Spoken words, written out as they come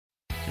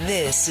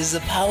This is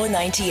a Power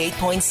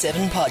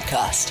 98.7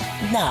 podcast.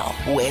 Now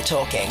we're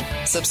talking.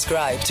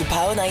 Subscribe to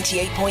Power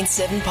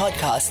 98.7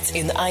 podcasts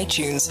in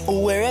iTunes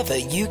or wherever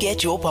you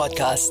get your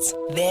podcasts.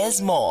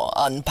 There's more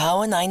on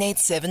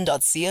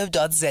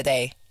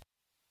power987.co.za.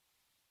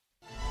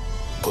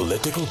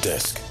 Political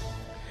Desk.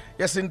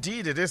 Yes,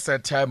 indeed, it is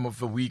that time of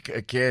the week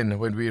again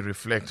when we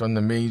reflect on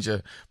the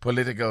major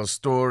political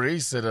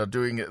stories that are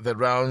doing the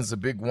rounds. The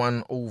big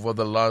one over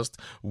the last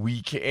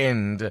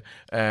weekend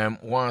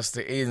was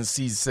the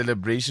ANC's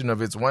celebration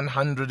of its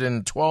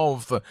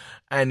 112th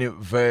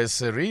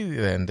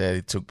anniversary, and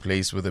it took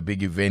place with a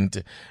big event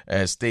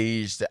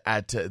staged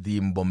at the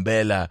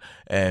Mbombela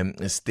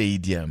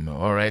Stadium.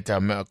 All right,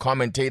 I'm a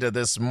commentator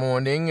this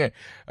morning,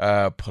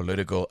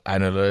 political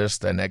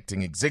analyst and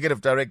acting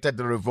executive director at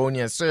the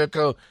Rivonia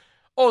Circle,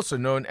 also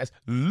known as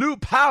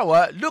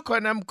Lukhona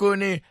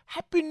Mnguni.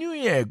 Happy New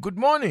Year. Good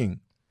morning.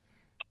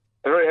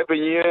 A very happy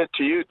New Year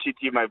to you,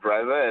 Titi, my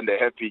brother, and a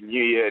happy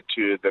New Year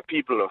to the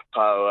people of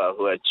Power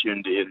who are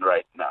tuned in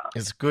right now.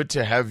 It's good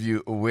to have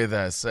you with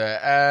us.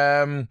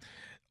 All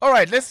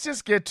right, let's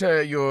just get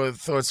your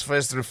thoughts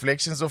first,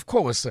 reflections, of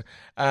course.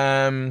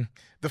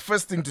 The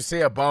first thing to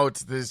say about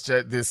this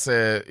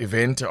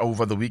event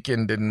over the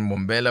weekend in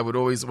Mbombela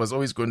was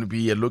always going to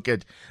be a look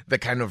at the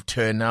kind of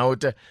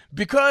turnout,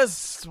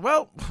 because,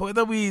 well,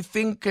 whether we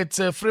think it's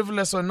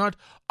frivolous or not,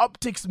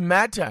 optics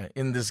matter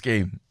in this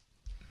game.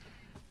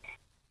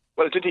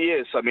 Well, Titi,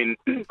 yes. I mean,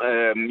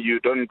 you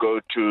don't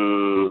go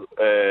to,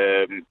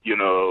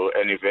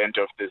 an event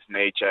of this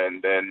nature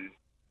and then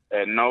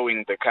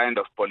knowing the kind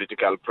of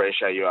political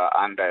pressure you are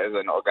under as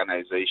an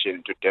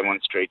organization to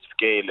demonstrate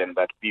scale and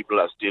that people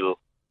are still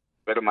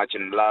very much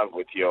in love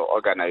with your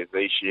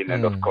organization,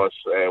 and of course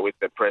with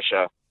the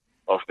pressure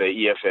of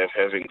the EFF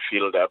having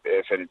filled up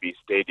FNB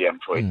Stadium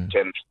for its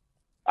 10th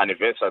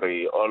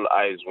anniversary, all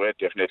eyes were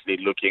definitely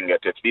looking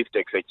at least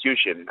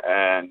execution.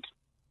 And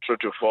true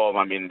to form,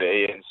 I mean,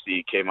 the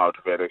ANC came out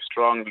very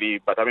strongly.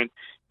 But I mean,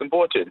 it's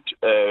important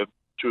to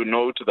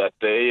note that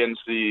the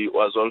ANC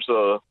was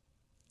also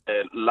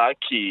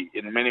lucky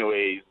in many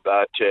ways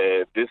that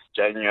this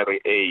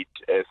January 8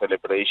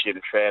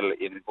 celebration fell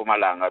in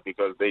Mpumalanga,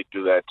 because they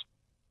do that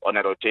on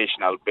a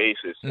rotational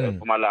basis.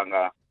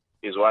 Mpumalanga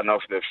is one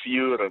of the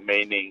few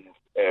remaining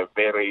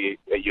very,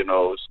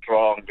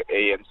 strong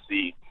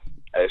ANC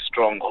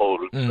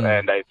strongholds.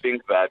 And I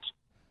think that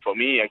for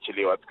me,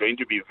 actually, what's going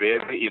to be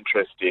very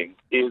interesting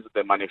is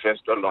the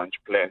manifesto launch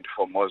planned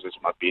for Moses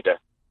Mabhida.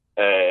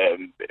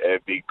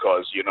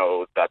 Because,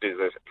 that is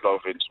a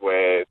province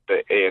where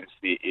the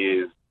ANC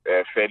is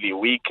fairly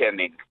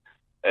weakening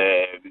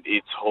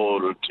its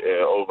hold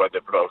over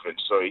the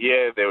province. So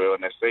here they were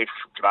on a safe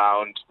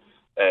ground.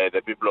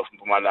 The people of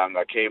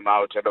Mpumalanga came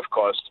out, and of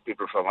course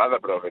people from other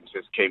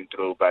provinces came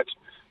through. But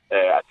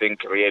I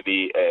think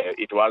really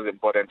it was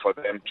important for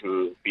them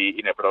to be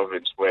in a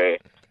province where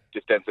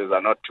distances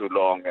are not too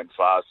long and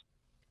fast.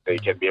 They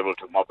can be able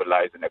to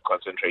mobilize in a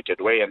concentrated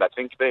way, and I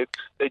think they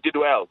did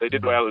well. They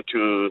did well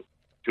to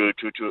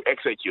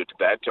execute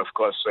that, of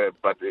course.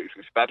 But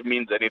if that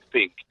means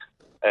anything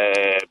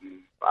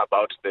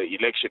about the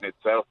election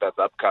itself that's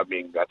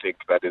upcoming, I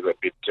think that is a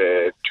bit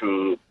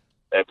too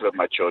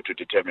premature to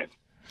determine.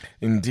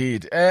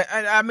 Indeed.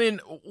 And I mean,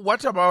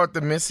 what about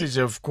the message,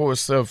 of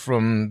course,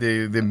 from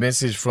the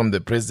message from the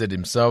president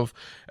himself?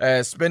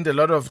 Spent a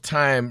lot of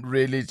time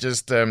really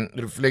just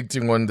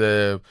reflecting on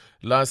the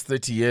last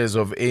 30 years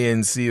of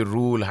ANC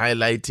rule,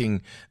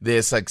 highlighting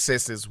their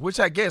successes, which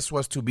I guess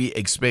was to be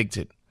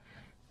expected.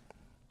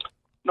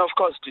 No, of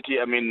course, Titi.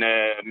 I mean,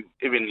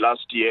 even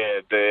last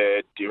year,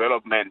 the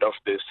development of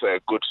this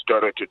good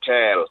story to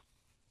tell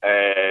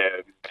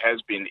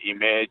has been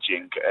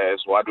emerging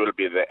as what will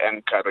be the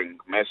anchoring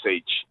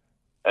message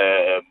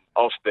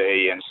of the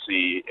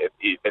ANC,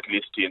 at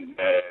least in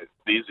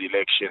these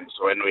elections,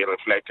 when we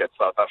reflect at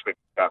South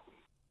Africa.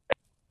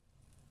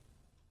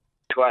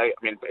 To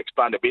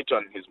expand a bit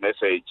on his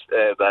message,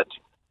 that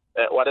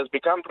what has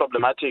become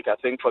problematic, I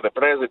think, for the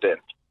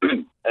president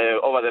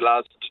over the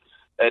last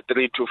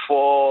 3 to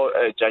 4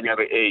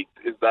 January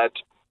 8th is that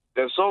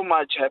there's so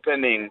much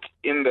happening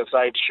in the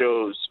side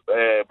shows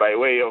by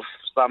way of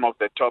some of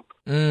the top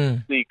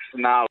 6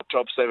 now,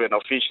 top 7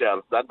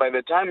 officials, that by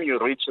the time you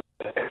reach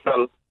the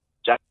actual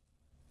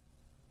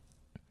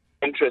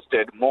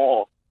interested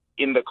more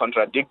in the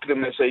contradictory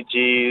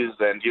messages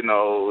and,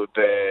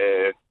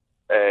 the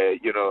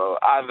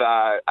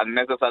other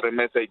unnecessary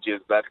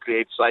messages that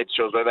create side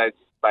shows, whether it's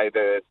by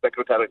the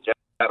Secretary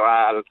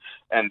General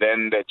and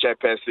then the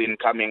chairperson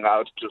coming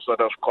out to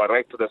sort of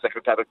correct the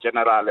Secretary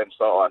General and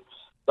so on.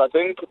 So I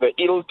think the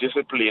ill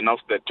discipline of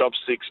the top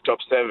 6, top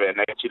 7,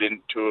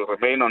 actually to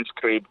remain on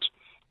script,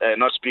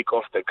 not speak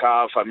off the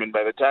cuff. I mean,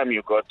 by the time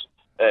you got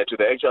to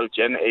the actual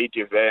Gen 8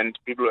 event,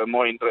 people were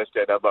more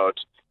interested about,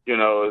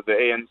 the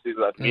ANC's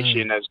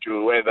admission as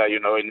to whether,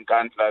 in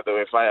Kantla there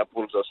were fire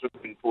pools or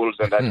swimming pools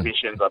and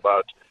admissions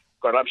about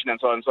corruption and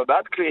so on. So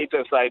that creates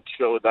a side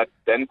show that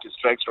then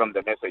distracts from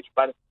the message.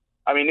 But,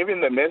 I mean,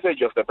 even the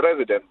message of the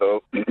president,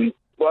 though,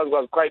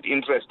 was quite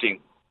interesting,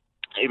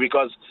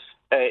 because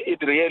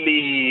it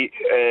really,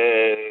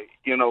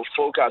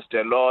 focused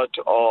a lot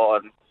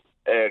on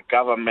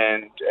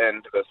government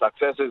and the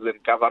successes in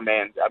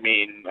government. I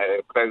mean,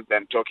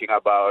 President talking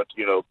about,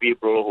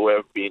 people who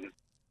have been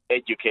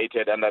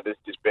educated under this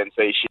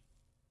dispensation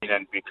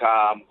and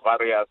become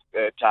various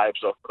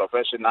types of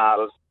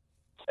professionals,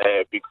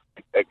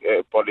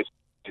 policies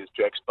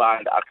to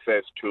expand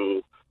access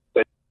to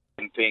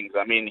certain things.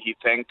 I mean, he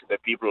thanked the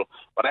people.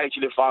 What I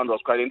actually found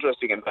was quite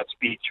interesting in that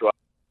speech was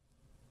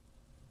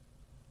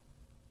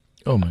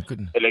oh my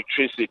goodness,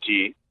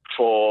 electricity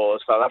for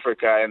South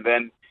Africa, and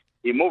then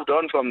he moved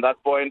on from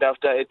that point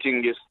after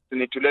eating his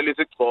Nituleli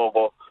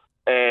Sixfogo,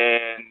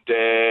 and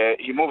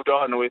he moved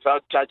on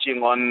without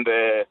touching on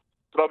the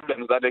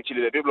problems that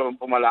actually the people of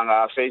Mpumalanga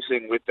are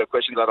facing with the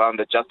questions around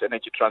the just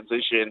energy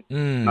transition,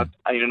 not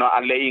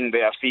allaying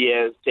their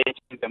fears,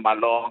 taking them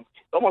along.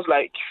 It almost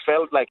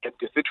felt like a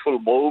deceitful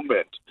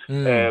moment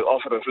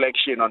of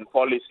reflection on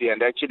policy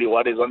and actually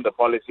what is on the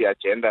policy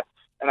agenda.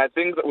 And I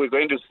think that we're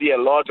going to see a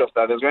lot of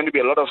that. There's going to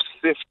be a lot of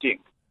sifting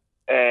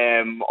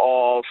and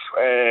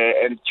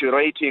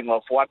curating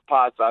of what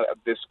parts are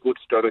this good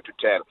story to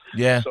tell.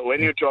 Yeah. So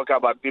when you talk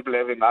about people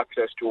having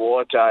access to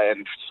water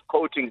and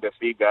quoting the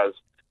figures,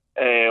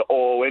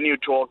 or when you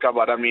talk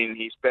about,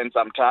 he spent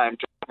some time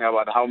talking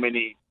about how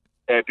many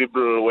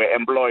people were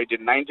employed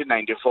in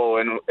 1994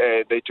 when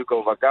they took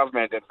over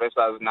government, and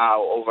versus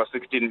now over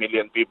 16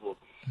 million people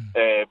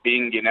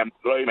being in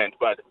employment.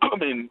 But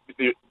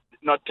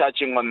not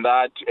touching on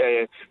that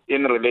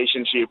in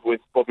relationship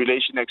with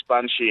population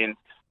expansion,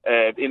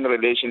 in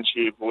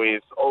relationship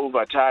with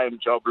overtime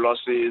job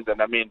losses,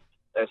 and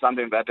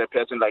something that a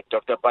person like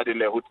Dr.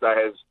 Padile Hutsa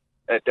has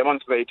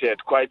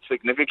demonstrated quite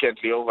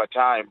significantly over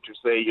time to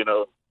say,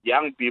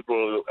 young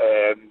people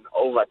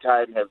over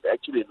time have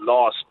actually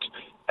lost,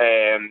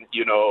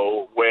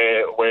 where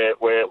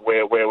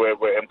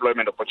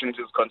employment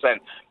opportunities are concerned.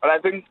 But I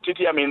think,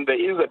 Titi,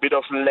 there is a bit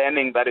of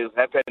learning that is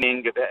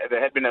happening.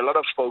 There had been a lot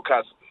of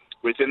focus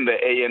within the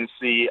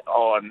ANC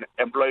on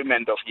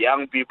employment of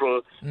young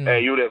people.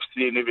 You would have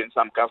seen even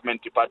some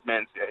government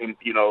departments,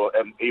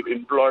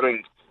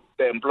 imploring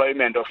the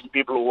employment of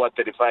people who are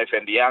 35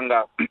 and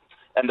younger.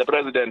 And the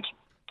president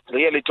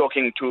really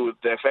talking to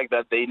the fact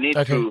that they need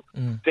to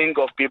think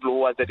of people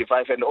who are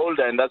 35 and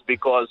older, and that's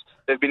because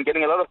they've been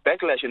getting a lot of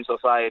backlash in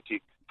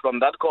society from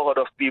that cohort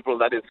of people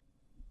that is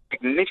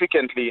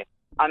significantly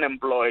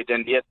unemployed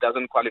and yet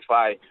doesn't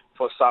qualify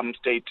for some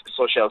state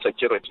social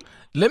security.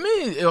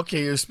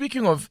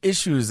 Speaking of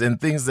issues and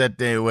things that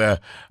they were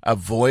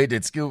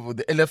avoided,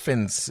 the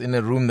elephants in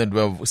a room that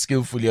were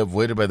skillfully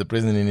avoided by the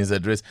president in his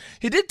address,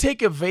 he did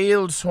take a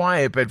veiled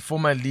swipe at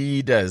former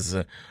leaders,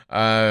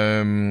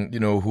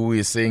 who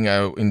is saying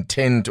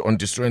intent on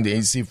destroying the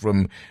ANC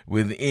from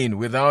within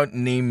without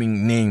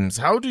naming names.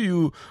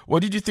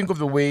 What did you think of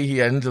the way he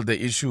handled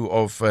the issue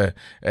of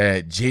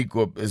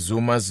Jacob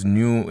Zuma's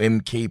new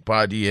MK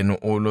party and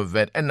all of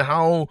that, and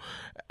how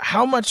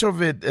much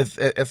of it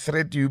a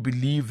threat do you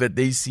believe that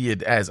they see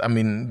it as?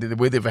 The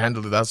way they've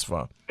handled it thus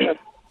far.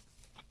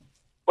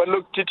 Well,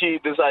 look, Titi,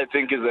 this I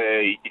think is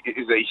a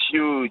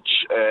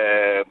huge.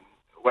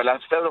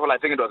 First of all, I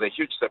think it was a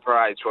huge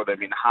surprise for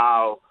them in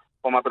how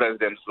former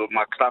President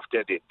Zuma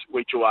crafted it,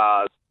 which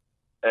was,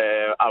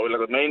 I will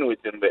remain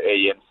within the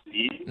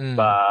ANC,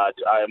 but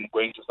I am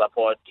going to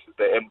support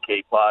the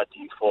MK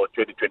party for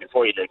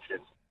 2024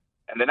 elections.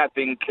 And then I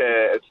think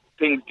as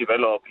things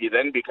develop, he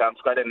then becomes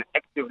quite an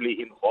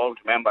actively involved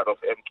member of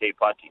MK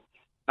party.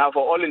 Now,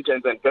 for all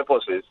intents and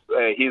purposes,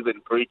 he's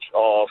in breach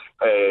of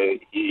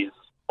his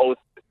oath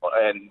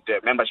and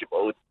membership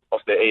oath of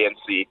the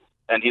ANC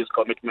and his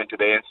commitment to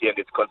the ANC and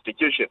its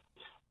constitution.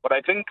 What I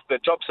think the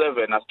top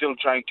seven are still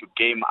trying to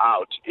game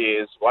out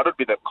is what would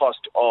be the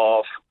cost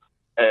of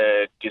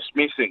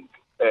dismissing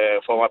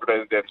former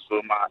President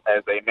Zuma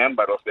as a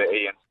member of the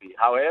ANC.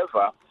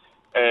 However,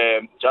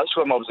 just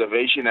from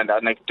observation and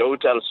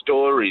anecdotal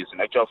stories, in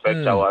actual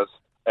fact, I was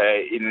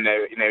in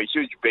a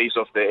huge base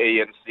of the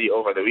ANC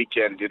over the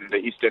weekend in the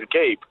Eastern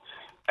Cape,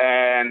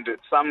 and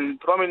some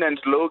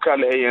prominent local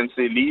ANC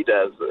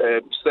leaders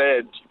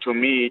said to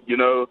me,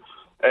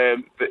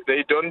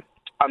 they don't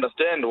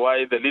understand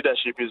why the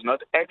leadership is not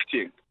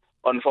acting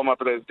on former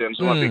President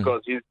Zuma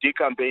because he's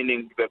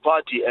decampaigning the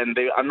party, and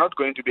they are not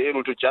going to be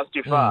able to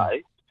justify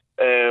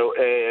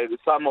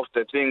some of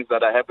the things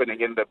that are happening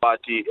in the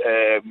party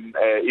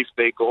if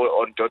they go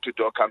on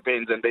door-to-door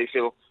campaigns and they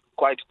feel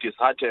quite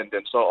disheartened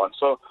and so on.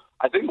 So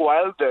I think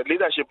while the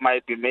leadership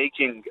might be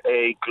making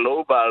a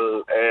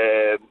global,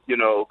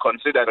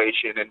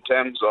 consideration in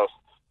terms of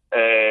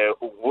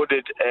would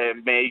it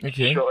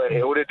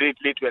would it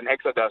lead to an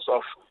exodus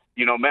of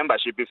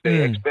membership if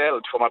they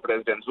expelled former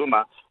President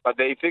Zuma, but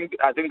I think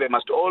they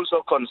must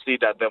also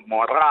consider the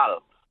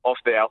morale of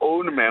their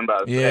own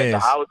members and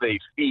how they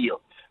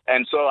feel.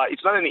 And so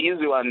it's not an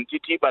easy one,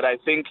 Titi, but I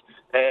think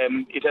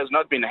it has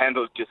not been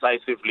handled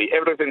decisively.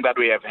 Everything that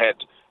we have had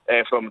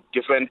from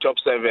different top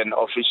seven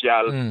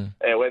officials,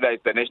 whether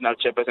it's the national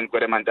chairperson,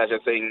 Kwere Mantashe,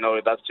 saying, no,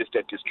 that's just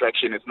a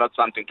distraction. It's not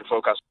something to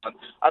focus on.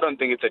 I don't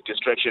think it's a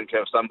distraction to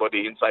have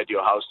somebody inside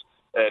your house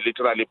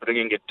literally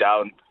bringing it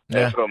down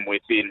from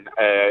within,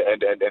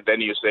 and then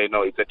you say,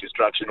 no, it's a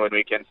distraction, when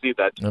we can see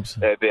that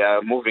they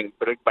are moving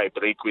brick by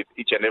brick with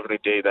each and every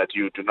day that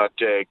you do not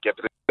get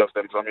rid of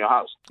them from your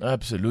house.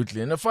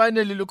 Absolutely. And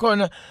finally,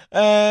 Lukhona,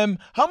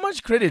 how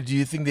much credit do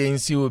you think the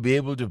ANC will be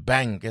able to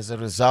bank as a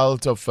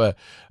result of the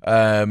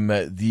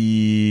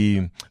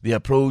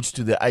approach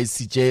to the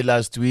ICJ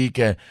last week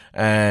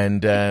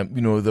and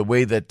the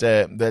way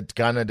that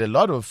garnered a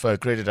lot of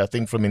credit, I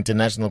think, from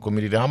international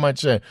community? How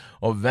much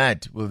of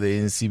that will the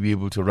ANC be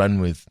able to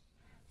run with?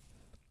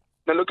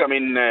 Now, look,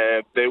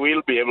 they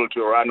will be able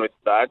to run with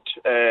that.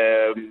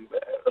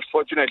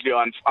 Fortunately,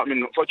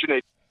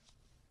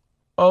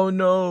 oh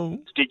no,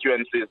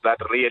 constituencies that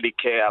really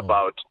care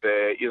about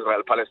the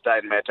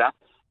Israel-Palestine matter.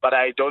 But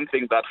I don't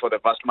think that for the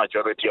vast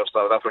majority of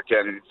South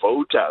African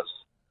voters,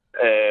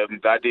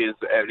 that is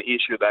an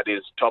issue that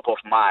is top of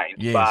mind.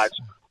 Yes. But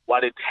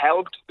what it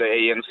helped the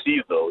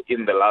ANC, though,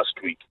 in the last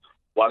week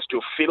was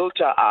to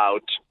filter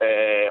out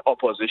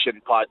opposition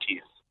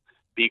parties,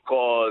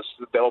 because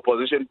the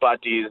opposition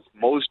parties,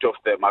 most of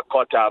them are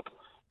caught up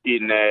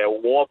in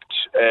warped,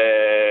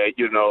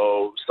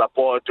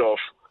 support of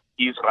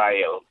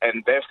Israel,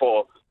 and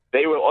therefore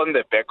they were on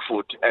the back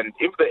foot. And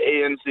if the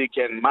ANC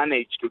can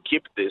manage to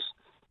keep this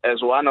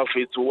as one of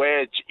its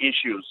wedge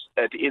issues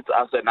at its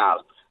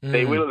arsenal,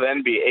 they will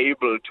then be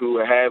able to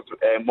have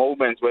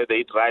moments where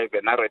they drive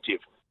a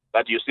narrative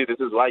that, you see, this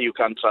is why you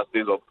can't trust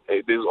these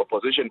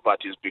opposition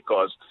parties,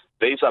 because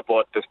they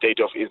support the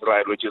state of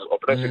Israel, which is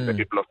oppressing the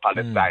people of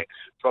Palestine.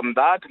 From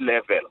that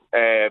level,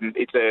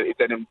 it's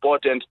an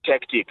important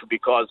tactic,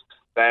 because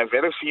there are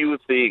very few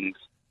things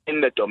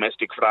in the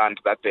domestic front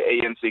that the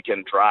ANC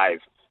can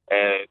drive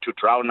to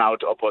drown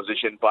out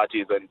opposition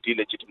parties and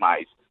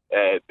delegitimize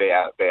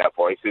their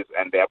voices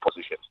and their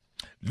positions.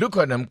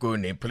 Lukhona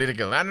Mnguni,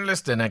 political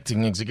analyst and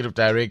acting executive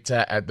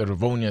director at the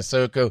Rivonia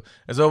Circle.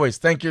 As always,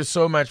 thank you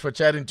so much for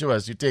chatting to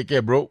us. You take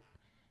care, bro.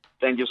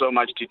 Thank you so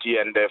much, Titi,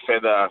 and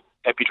further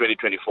happy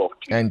 2024.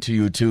 And to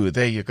you too.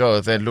 There you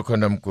go. Then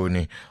Lukhona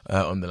Mnguni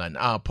on the line.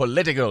 Our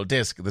political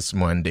desk this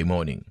Monday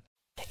morning.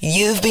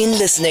 You've been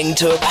listening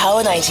to a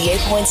Power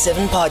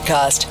 98.7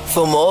 podcast.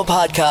 For more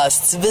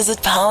podcasts, visit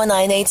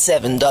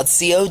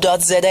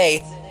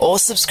power987.co.za or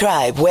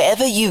subscribe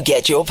wherever you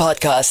get your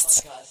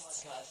podcasts.